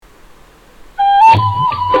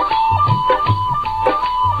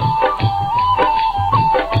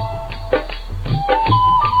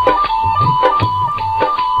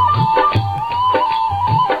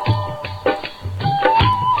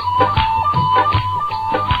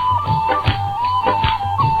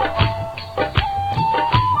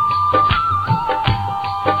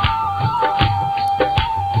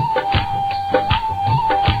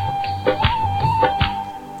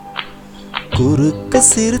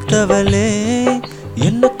சிறுத்தவளே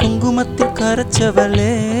என்ன குங்குமத்தில்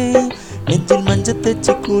கரைச்சவளே நெஞ்சில் மஞ்ச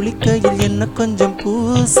தேய்ச்சி குளிக்கையில் என்ன கொஞ்சம்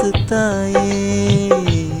பூசு தாயே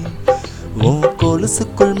உன்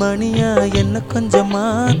கொலுசுக்குள் மணியா என்ன கொஞ்சம்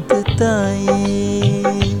மாத்து தாயே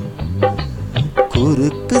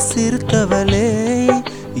குறுக்கு சிறுத்தவளே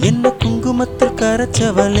என்ன குங்குமத்தில்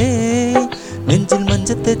கரைச்சவளே நெஞ்சில்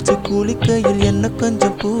மஞ்ச தேய்ச்சி குளிக்கையில் என்ன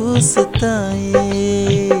கொஞ்சம் பூசு தாயே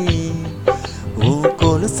உன்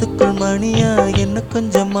கொலுசுக்குள் மணியா என்ன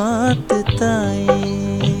கொஞ்சம் மாத்து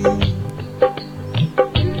தாயே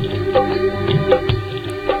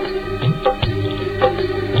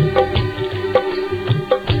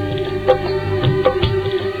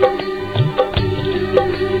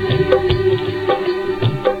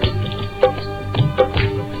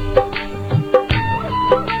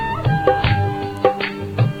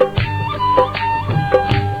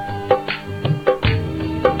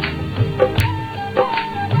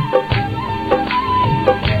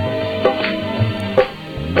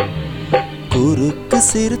குறுக்கு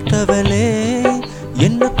சிறுத்தவளே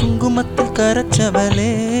என்ன குங்குமத்தில்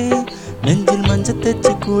கரைச்சவளே நெஞ்சில் மஞ்ச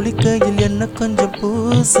தேய்ச்சி குளிக்கையில் என்ன கொஞ்சம்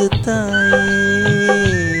பூசு தாயே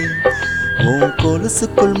உன்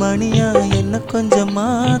கொலுசுக்குள் மணியா என்ன கொஞ்சம்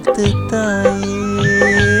மாத்து தாயே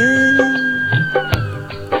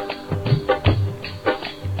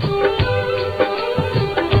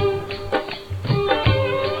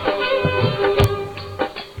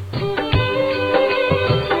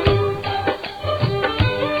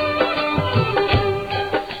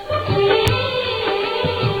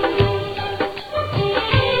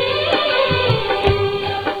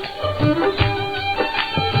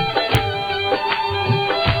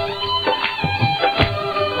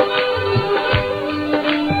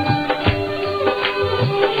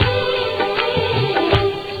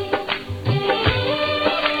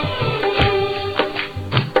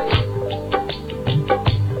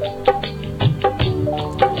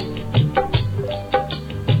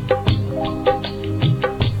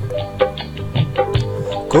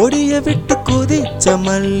கொடிய விட்டு குதிச்ச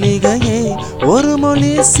மல்லிகையே ஒரு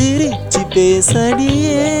மொழி சிரிச்சு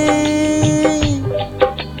பேசடியே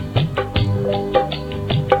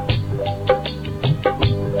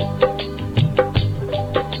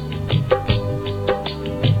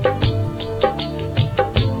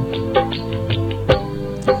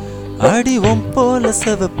அடி உன் போல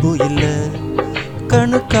சிவப்பு இல்ல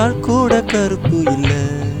கணுக்கால் கூட கருப்பு இல்ல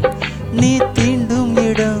நீ தீண்டும்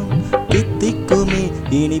இடம் தித்திக்குமே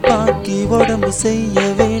இனி பாக்கி உடம்பு செய்ய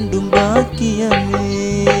வேண்டும் பாக்கியமே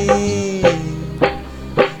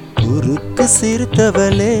குறுக்கு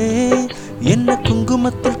சிறுத்தவளே என்ன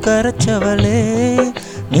குங்குமத்தில் கரைச்சவளே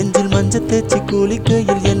நெஞ்சில் மஞ்ச தேய்ச்சி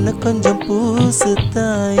குளிக்கையில் என்ன கொஞ்சம் பூசு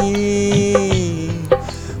தாயே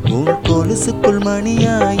உன் கொலுசுக்குள்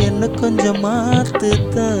மணியா என்ன கொஞ்சம் மாத்து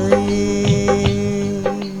தாயே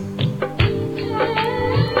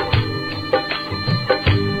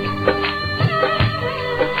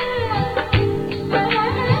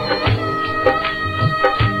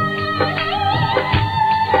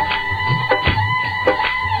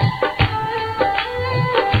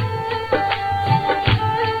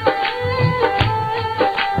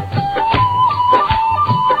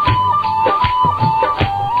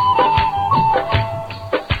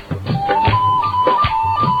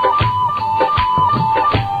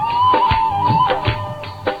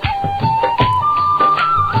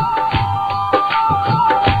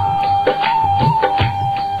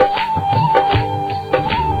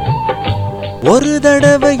ஒரு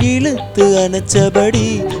தடவை இழுத்து அணைச்சபடி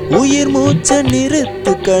உயிர் மூச்ச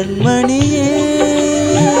நிறுத்து கண்மணியே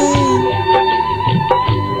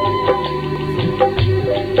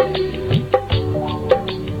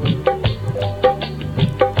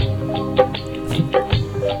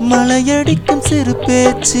மலையடிக்கும் சிறு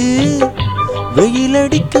பேச்சு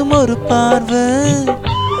வெயிலடிக்கும் ஒரு பார்வை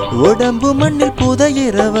உடம்பு மண்ணில்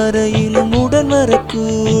புதையிற வரையிலும் உடன்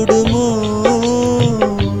வரக்கூடுமோ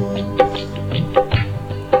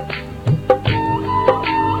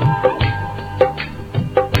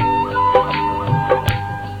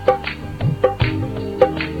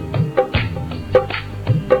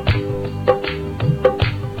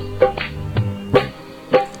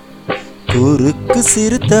குறுக்கு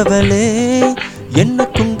சிறுத்தவளே என்ன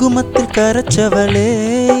குங்குமத்தில் கரைச்சவளே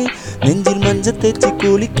நெஞ்சில் மஞ்ச தேய்ச்சி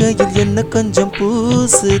குளிக்கையில் என்ன கொஞ்சம்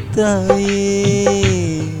பூசு தாயே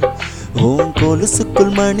உன்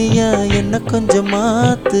கொலுசுக்குள் மணியா என்ன கொஞ்சம்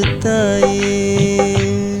மாத்து தாயே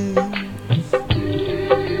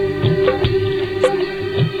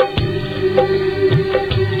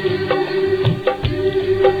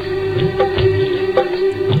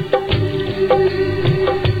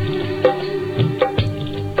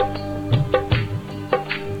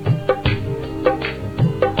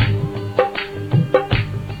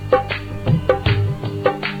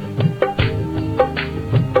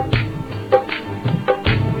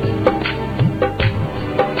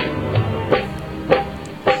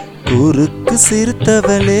குறுக்கு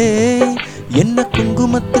சிறுத்தவளே என்ன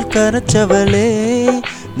குங்குமத்தில் கரைச்சவளே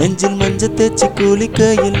நெஞ்சில் மஞ்ச தேய்ச்சி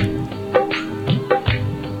குளிக்கையில்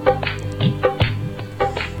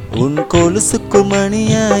உன் கொலுசுக்கு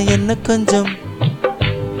மணியா என்ன கொஞ்சம்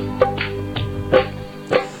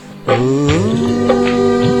ஓ